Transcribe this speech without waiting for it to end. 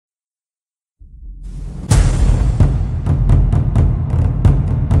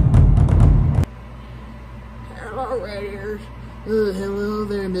Oh, hello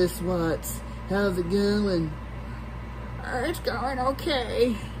there, Miss Watts. How's it going? It's going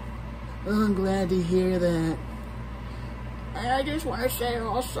okay. Oh, I'm glad to hear that. And I just want to say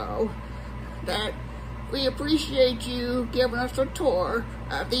also that we appreciate you giving us a tour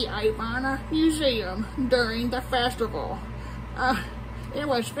of the Ivana Museum during the festival. It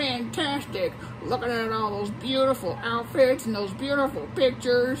was fantastic looking at all those beautiful outfits and those beautiful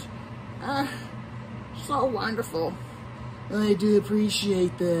pictures. So wonderful. I do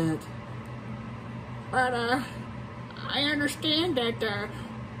appreciate that. But, I understand that,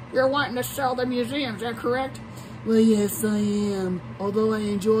 you're wanting to sell the museum, is that correct? Well, yes, I am. Although I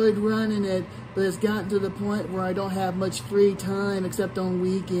enjoyed running it, but it's gotten to the point where I don't have much free time except on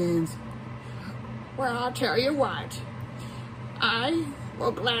weekends. Well, I'll tell you what. I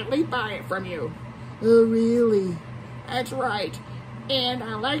will gladly buy it from you. Oh, really? That's right. And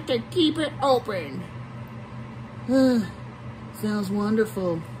I like to keep it open. Sounds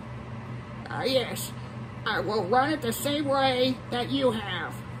wonderful. Yes. I will run it the same way that you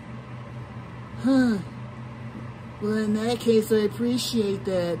have. Huh. Well, in that case, I appreciate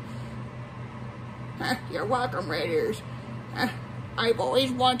that. You're welcome, Raiders. I've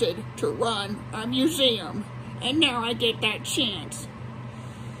always wanted to run a museum, and now I get that chance.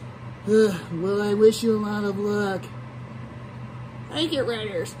 Well, I wish you a lot of luck. Thank you,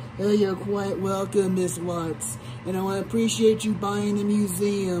 Raiders. You're quite welcome, Miss Watts. And I want to appreciate you buying the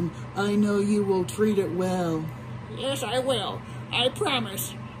museum. I know you will treat it well. Yes, I will. I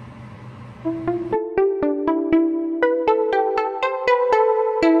promise.